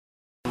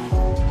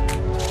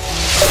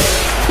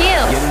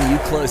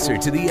closer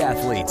to the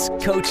athletes,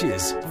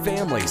 coaches,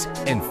 families,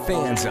 and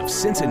fans of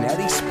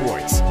Cincinnati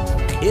sports.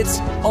 It's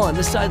On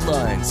the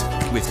Sidelines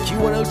with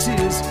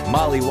Q102's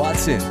Molly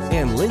Watson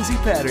and Lindsay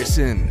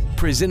Patterson.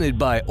 Presented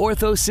by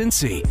Ortho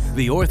Cincy,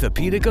 the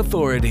orthopedic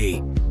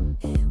authority.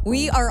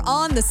 We are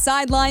on the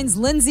sidelines.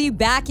 Lindsay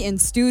back in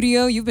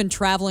studio. You've been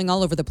traveling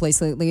all over the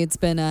place lately. It's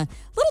been a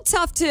little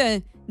tough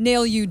to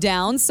nail you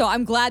down, so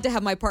I'm glad to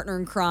have my partner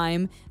in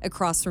crime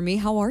across from me.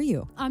 How are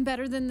you? I'm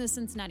better than the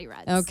Cincinnati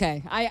Reds.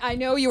 Okay. I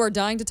know you are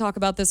dying to talk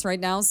about this right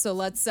now, so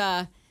let's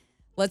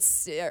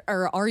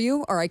or are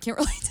you? Or I can't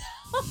really tell.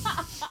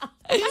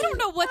 I don't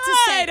know what to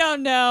say. I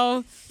don't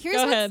know.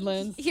 Go ahead,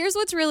 Linz. Here's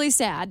what's really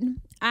sad.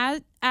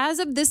 As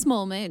of this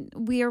moment,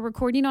 we are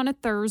recording on a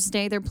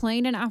Thursday. They're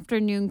playing an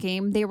afternoon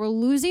game. They were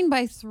losing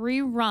by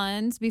 3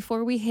 runs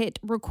before we hit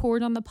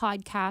record on the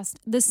podcast.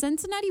 The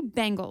Cincinnati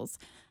Bengals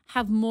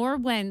have more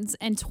wins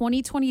in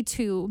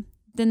 2022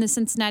 than the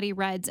Cincinnati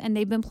Reds, and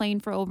they've been playing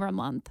for over a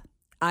month.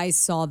 I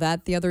saw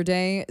that the other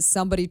day.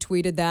 Somebody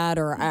tweeted that,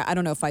 or I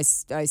don't know if I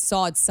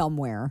saw it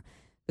somewhere,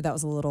 but that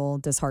was a little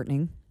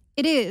disheartening.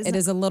 It is. It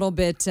is a little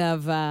bit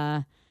of...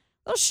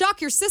 it'll shock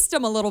your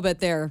system a little bit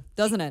there,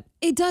 doesn't it?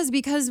 It does,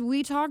 because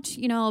we talked,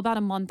 about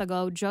a month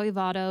ago, Joey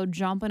Votto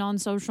jumping on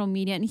social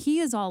media, and he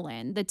is all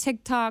in. The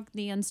TikTok,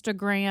 the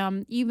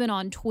Instagram, even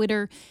on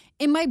Twitter.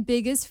 And my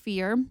biggest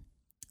fear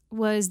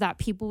was that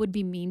people would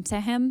be mean to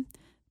him,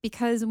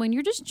 because when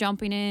you're just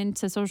jumping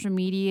into social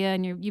media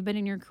and you've been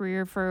in your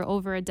career for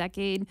over a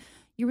decade,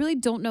 you really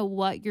don't know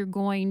what you're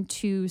going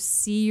to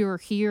see or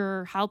hear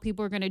or how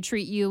people are going to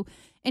treat you.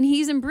 And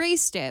he's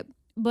embraced it.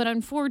 But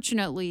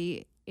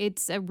unfortunately,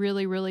 it's a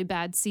really, really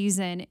bad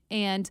season.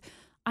 And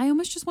I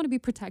almost just want to be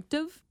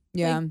protective.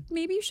 Yeah. Like,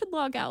 maybe you should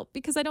log out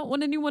because I don't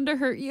want anyone to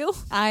hurt you.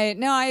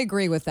 I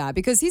agree with that,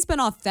 because he's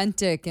been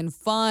authentic and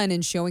fun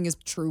and showing his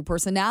true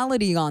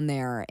personality on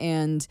there.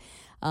 And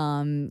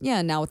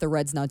now with the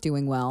Reds not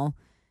doing well,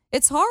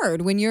 it's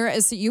hard when you're,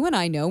 as you and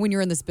I know, when you're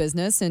in this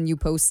business and you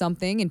post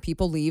something and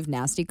people leave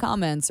nasty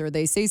comments or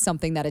they say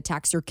something that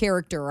attacks your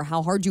character or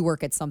how hard you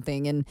work at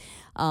something. And,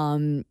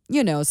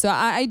 so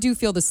I do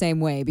feel the same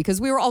way, because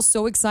we were all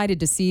so excited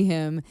to see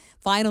him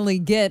finally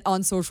get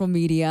on social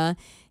media.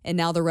 And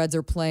now the Reds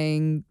are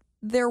playing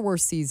their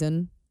worst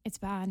season. It's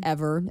bad.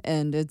 Ever.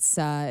 And it's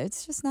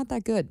just not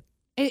that good.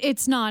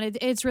 It's not.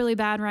 It's really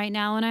bad right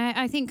now. And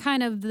I think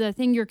kind of the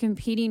thing you're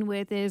competing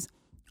with is,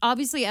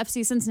 obviously,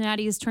 FC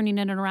Cincinnati is turning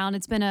it around.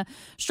 It's been a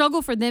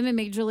struggle for them in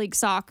Major League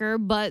Soccer,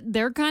 but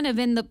they're kind of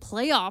in the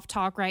playoff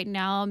talk right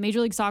now.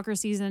 Major League Soccer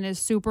season is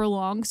super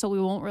long, so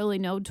we won't really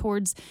know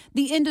towards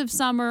the end of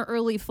summer,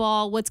 early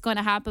fall, what's going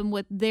to happen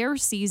with their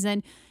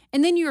season.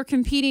 And then you're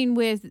competing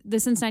with the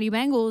Cincinnati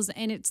Bengals,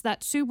 and it's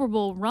that Super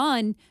Bowl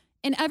run.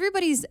 And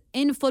everybody's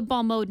in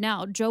football mode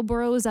now. Joe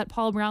Burrow is at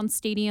Paul Brown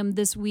Stadium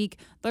this week.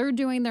 They're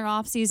doing their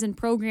offseason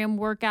program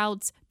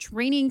workouts,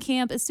 training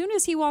camp. As soon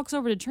as he walks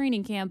over to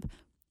training camp,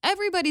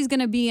 everybody's going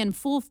to be in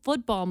full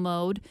football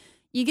mode.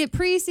 You get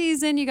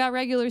preseason, you got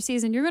regular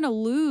season. You're going to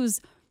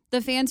lose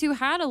the fans who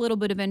had a little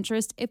bit of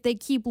interest if they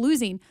keep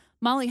losing.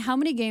 Molly, how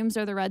many games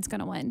are the Reds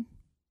going to win?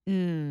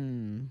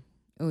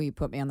 Oh, you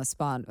put me on the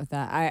spot with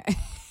that.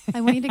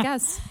 I want you to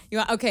guess.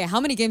 Okay, how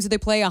many games did they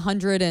play?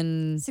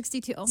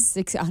 162.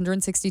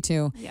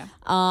 162. Yeah.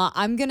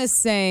 I'm going to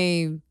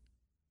say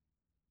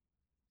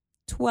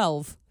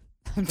 12.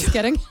 I'm just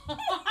kidding. I'm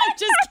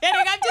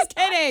just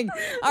kidding.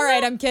 All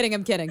right, I'm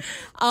kidding.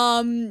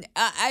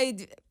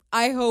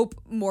 I hope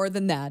more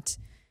than that.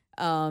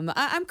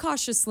 I'm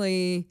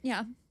cautiously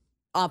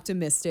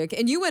optimistic.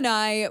 And you and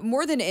I,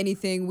 more than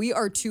anything, we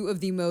are two of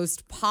the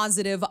most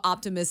positive,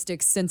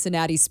 optimistic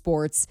Cincinnati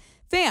sports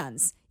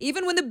fans.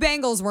 Even when the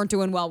Bengals weren't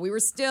doing well, we were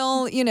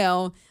still,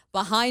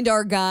 behind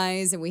our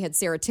guys, and we had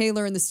Sarah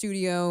Taylor in the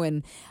studio,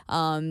 and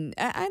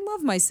I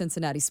love my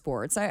Cincinnati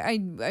sports. I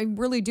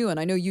really do, and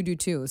I know you do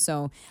too.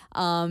 So,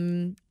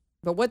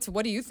 but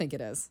what do you think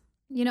it is?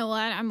 You know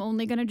what? I'm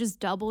only going to just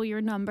double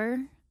your number.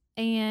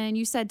 And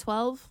you said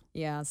 12?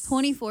 Yes.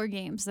 24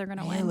 games they're going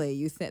to win. Really?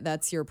 You think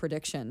that's your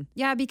prediction?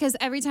 Yeah, because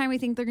every time we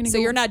think they're going to So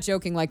you're not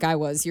joking like I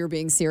was. You're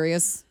being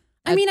serious?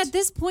 I mean, at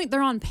this point,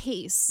 they're on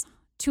pace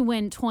to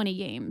win 20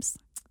 games.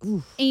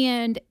 Oof.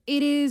 And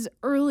it is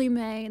early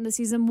May, and the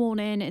season won't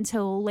end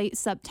until late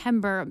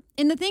September.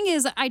 And the thing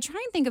is, I try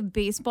and think of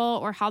baseball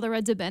or how the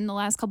Reds have been the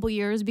last couple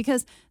years,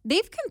 because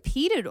they've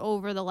competed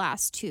over the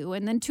last 2.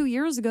 And then 2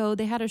 years ago,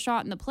 they had a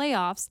shot in the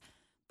playoffs.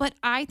 But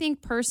I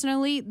think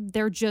personally,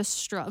 they're just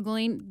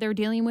struggling. They're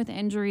dealing with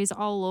injuries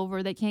all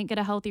over. They can't get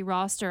a healthy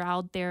roster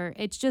out there.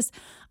 It's just,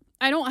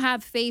 I don't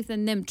have faith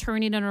in them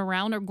turning it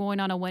around or going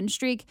on a win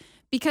streak,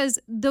 because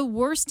the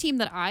worst team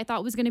that I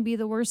thought was going to be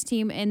the worst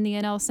team in the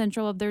NL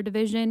Central of their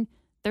division,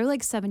 they're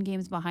like 7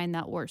 games behind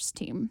that worst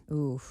team.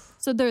 Oof.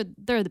 So they're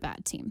the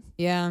bad team.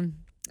 Yeah.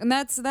 And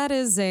that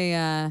is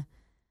a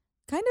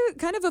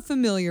kind of a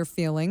familiar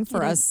feeling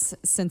for us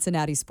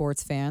Cincinnati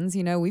sports fans.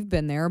 We've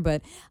been there,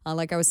 but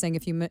like I was saying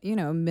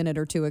a minute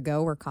or two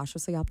ago, we're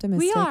cautiously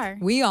optimistic.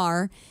 We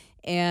are.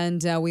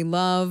 And we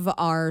love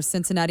our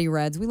Cincinnati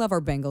Reds. We love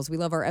our Bengals. We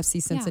love our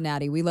FC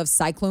Cincinnati. We love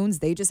Cyclones.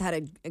 They just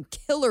had a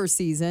killer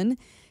season.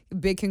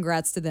 Big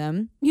congrats to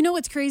them. You know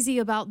what's crazy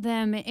about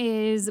them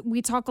is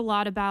we talk a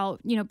lot about,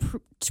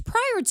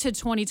 prior to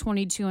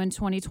 2022 and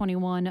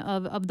 2021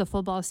 of the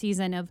football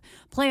season of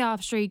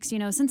playoff streaks,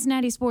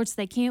 Cincinnati sports,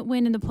 they can't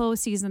win in the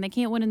postseason. They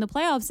can't win in the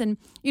playoffs. And,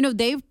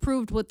 they've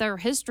proved with their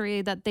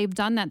history that they've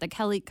done that, the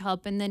Kelly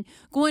Cup, and then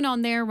going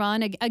on their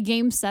run, a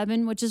Game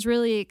 7, which is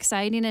really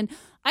exciting. And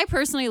I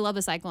personally love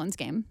a Cyclones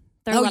game.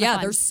 They're a lot of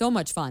fun. They're so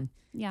much fun.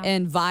 Yeah.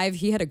 And Vive,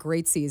 he had a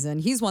great season.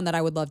 He's one that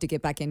I would love to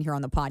get back in here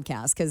on the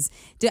podcast because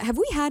have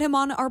we had him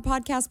on our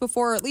podcast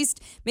before? Or at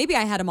least maybe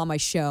I had him on my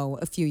show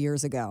a few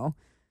years ago.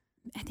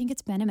 I think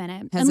it's been a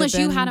minute. Has Unless it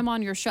been? you had him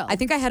on your show. I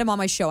think I had him on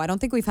my show. I don't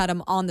think we've had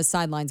him on the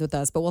sidelines with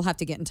us, but we'll have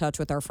to get in touch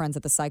with our friends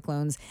at the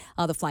Cyclones.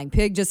 The Flying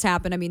Pig just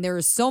happened. I mean, there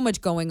is so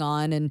much going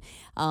on, and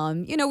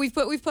we've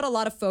put a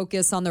lot of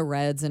focus on the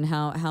Reds and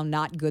how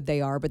not good they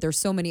are, but there's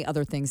so many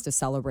other things to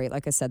celebrate.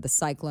 Like I said, the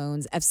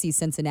Cyclones, FC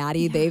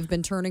Cincinnati, they've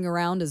been turning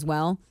around as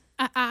well.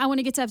 I want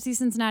to get to FC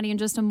Cincinnati in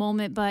just a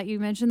moment, but you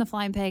mentioned the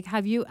Flying Pig.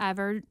 Have you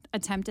ever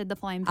attempted the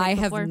Flying Pig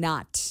before? I have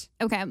not.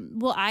 Okay,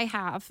 well, I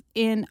have,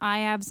 and I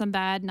have some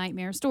bad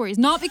nightmare stories.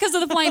 Not because of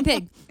the Flying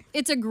Pig.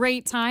 It's a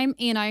great time,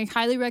 and I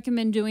highly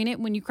recommend doing it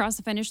when you cross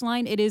the finish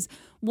line. It is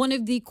one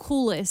of the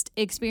coolest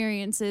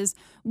experiences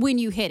when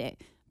you hit it.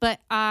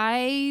 But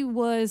I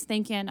was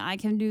thinking, I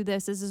can do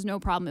this. This is no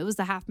problem. It was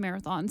the half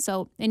marathon.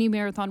 So any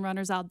marathon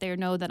runners out there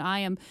know that I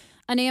am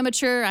an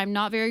amateur. I'm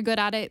not very good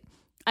at it.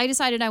 I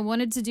decided I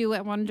wanted to do it.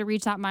 I wanted to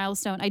reach that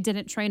milestone. I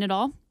didn't train at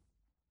all.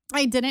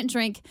 I didn't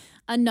drink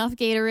enough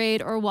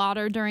Gatorade or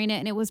water during it.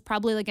 And it was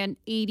probably like an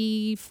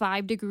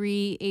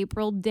 85-degree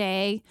April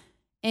day.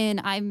 And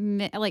I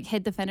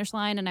hit the finish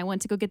line and I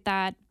went to go get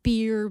that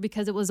beer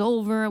because it was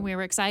over and we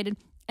were excited.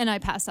 And I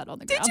passed out on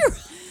the ground. Did you?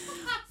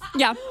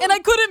 Yeah. And I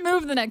couldn't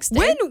move the next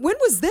day. When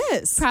was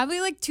this?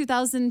 Probably like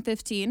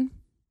 2015.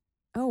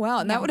 Oh, wow.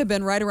 And that would have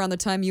been right around the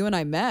time you and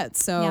I met.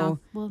 So,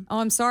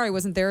 I'm sorry. I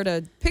wasn't there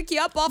to pick you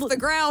up off the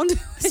ground.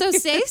 So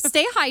stay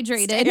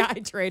hydrated. Stay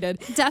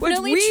hydrated.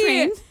 Definitely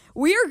train.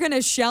 We are going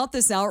to shout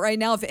this out right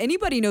now. If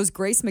anybody knows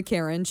Grace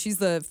McCarran, she's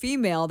the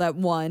female that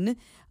won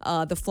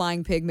the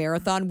Flying Pig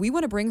Marathon. We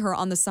want to bring her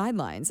on the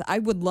sidelines. I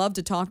would love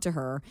to talk to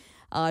her.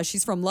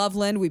 She's from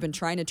Loveland. We've been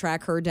trying to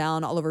track her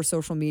down all over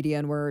social media,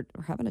 and we're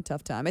having a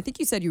tough time. I think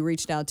you said you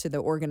reached out to the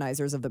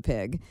organizers of the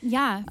pig.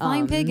 Yeah,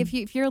 Flying Pig.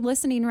 If you're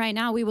listening right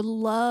now, we would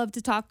love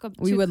to talk to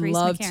Grace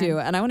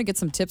McCarran. And I want to get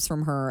some tips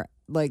from her.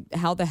 Like,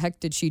 how the heck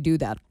did she do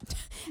that?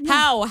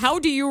 Yeah. How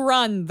do you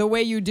run the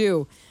way you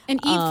do? And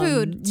eat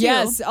food, too.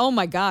 Yes. Oh,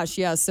 my gosh.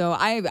 Yeah. So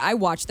I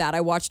watched that.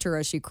 I watched her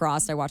as she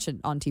crossed. I watched it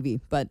on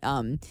TV. But,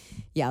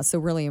 so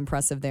really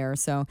impressive there.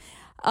 So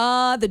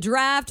the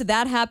draft,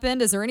 that happened.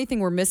 Is there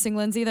anything we're missing,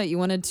 Lindsay, that you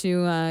wanted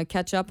to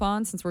catch up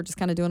on since we're just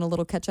kind of doing a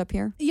little catch up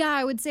here? Yeah,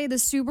 I would say the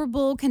Super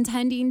Bowl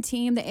contending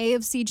team, the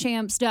AFC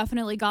champs,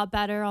 definitely got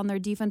better on their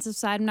defensive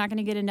side. I'm not going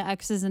to get into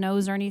X's and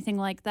O's or anything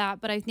like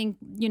that, but I think,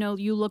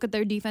 you look at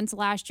their defense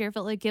last year,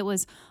 felt like it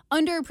was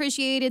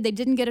underappreciated. They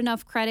didn't get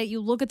enough credit.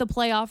 You look at the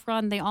playoff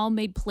run, they all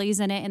made plays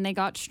in it and they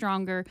got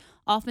stronger.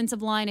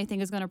 Offensive line, I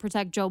think, is going to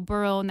protect Joe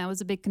Burrow, and that was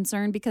a big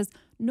concern because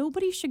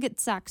nobody should get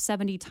sacked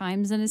 70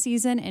 times in a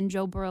season, and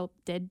Joe Burrow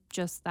did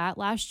just that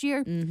last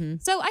year. Mm-hmm.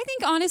 So I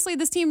think, honestly,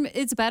 this team,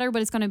 it's better,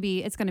 but it's going to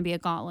be a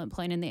gauntlet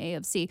playing in the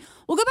AFC.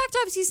 We'll go back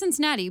to FC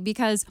Cincinnati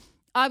because,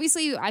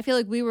 obviously, I feel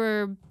like we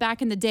were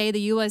back in the day,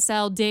 the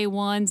USL day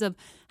ones of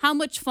how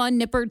much fun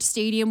Nippert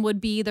Stadium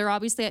would be. They're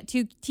obviously at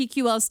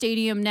TQL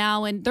Stadium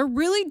now, and they're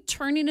really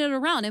turning it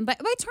around. And by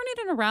turning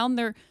it around,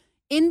 they're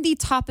in the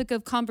topic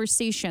of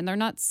conversation. They're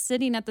not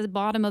sitting at the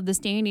bottom of the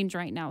standings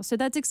right now. So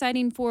that's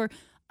exciting for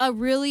a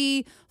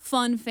really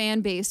fun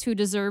fan base who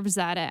deserves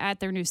that at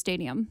their new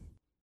stadium.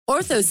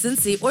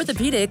 OrthoCincy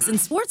Orthopedics and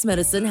Sports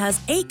Medicine has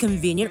 8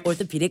 convenient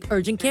orthopedic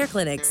urgent care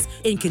clinics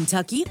in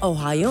Kentucky,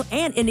 Ohio,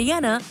 and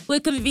Indiana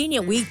with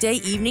convenient weekday,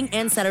 evening,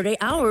 and Saturday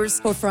hours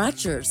for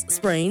fractures,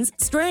 sprains,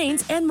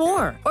 strains, and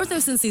more.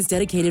 OrthoCincy's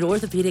dedicated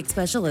orthopedic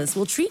specialists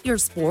will treat your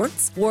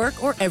sports,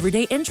 work, or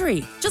everyday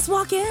injury. Just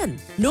walk in.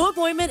 No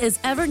appointment is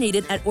ever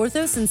needed at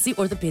OrthoCincy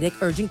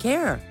Orthopedic Urgent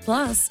Care.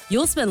 Plus,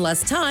 you'll spend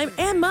less time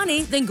and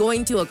money than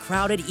going to a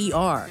crowded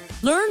ER.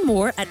 Learn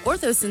more at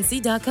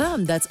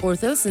orthocincy.com. That's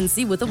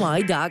orthocincy with a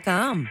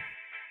Y.com.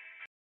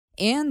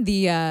 And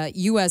the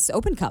U.S.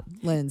 Open Cup,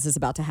 Linz, is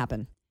about to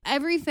happen.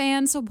 Every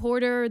fan,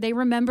 supporter, they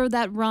remember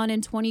that run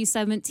in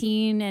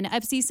 2017, and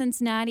FC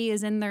Cincinnati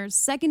is in their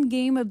second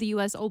game of the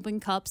U.S. Open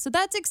Cup. So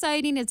that's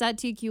exciting. It's at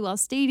TQL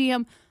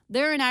Stadium.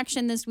 They're in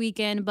action this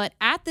weekend. But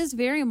at this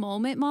very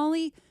moment,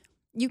 Molly,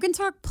 you can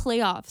talk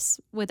playoffs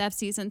with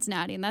FC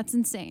Cincinnati, and that's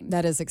insane.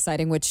 That is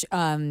exciting, which...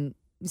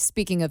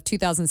 Speaking of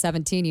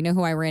 2017, you know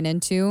who I ran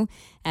into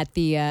at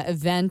the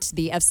event,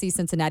 the FC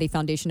Cincinnati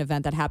Foundation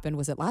event that happened?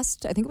 I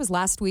think it was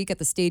last week at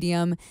the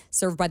stadium,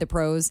 served by the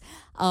pros.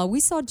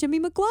 We saw Jimmy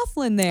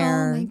McLaughlin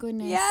there. Oh, my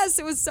goodness. Yes,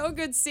 it was so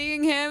good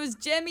seeing him. It was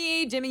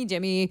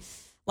Jimmy.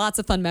 A lots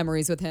of fun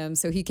memories with him.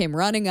 So he came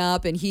running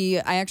up, and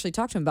I actually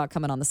talked to him about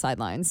coming on the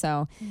sideline.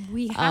 So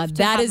we have to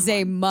that have is him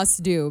a on.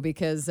 must do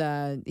because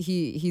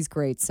he's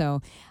great.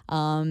 So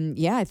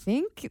I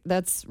think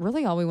that's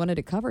really all we wanted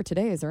to cover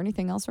today. Is there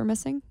anything else we're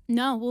missing?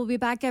 No, we'll be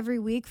back every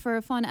week for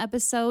a fun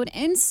episode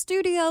in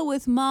studio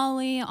with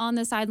Molly on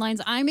the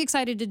sidelines. I'm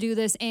excited to do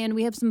this, and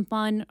we have some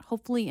fun,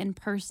 hopefully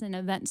in-person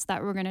events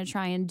that we're going to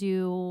try and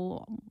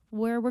do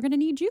where we're going to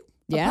need you.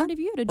 Part of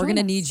you to We're going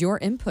to join us. need your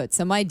input.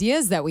 Some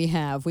ideas that we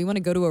have. We want to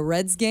go to a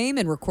Reds game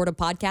and record a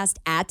podcast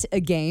at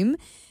a game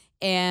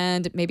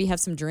and maybe have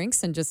some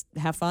drinks and just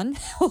have fun.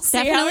 We'll see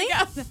how Definitely.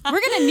 it goes. We're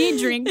going to need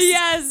drinks.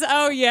 Yes.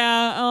 Oh,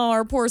 yeah. Oh,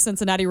 our poor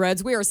Cincinnati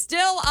Reds. We are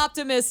still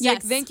optimistic.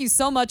 Yes. Thank you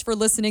so much for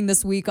listening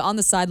this week on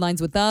the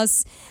sidelines with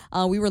us.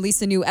 We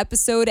release a new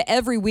episode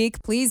every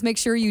week. Please make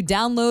sure you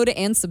download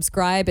and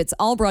subscribe. It's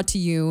all brought to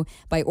you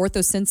by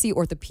OrthoCincy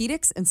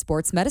Orthopedics and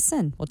Sports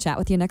Medicine. We'll chat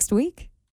with you next week.